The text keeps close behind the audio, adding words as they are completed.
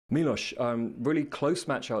Milos, really close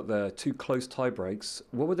match out there, two close tie breaks.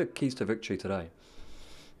 What were the keys to victory today?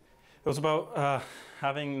 It was about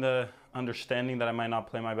having the understanding that I might not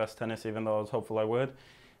play my best tennis, even though I was hopeful I would,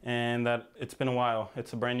 and that it's been a while.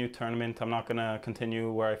 It's a brand new tournament. I'm not going to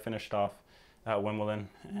continue where I finished off at Wimbledon,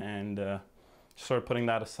 and sort of putting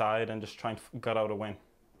that aside and just trying to gut out a win.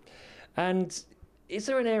 And is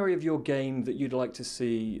there an area of your game that you'd like to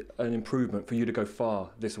see an improvement for you to go far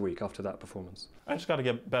this week after that performance? I just got to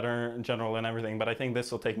get better in general and everything, but I think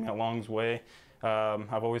this will take me a long way.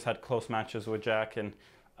 I've always had close matches with Jack, and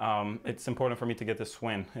it's important for me to get this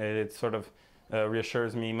win. It sort of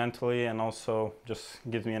reassures me mentally, and also just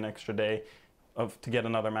gives me an extra day to get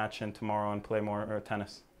another match in tomorrow and play more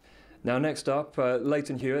tennis. Now, next up,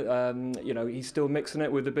 Leighton Hewitt. He's still mixing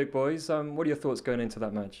it with the big boys. What are your thoughts going into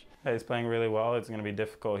that match? Yeah, he's playing really well. It's going to be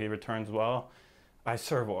difficult. He returns well. I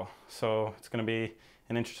serve well, so it's going to be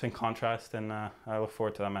an interesting contrast, and I look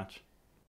forward to that match.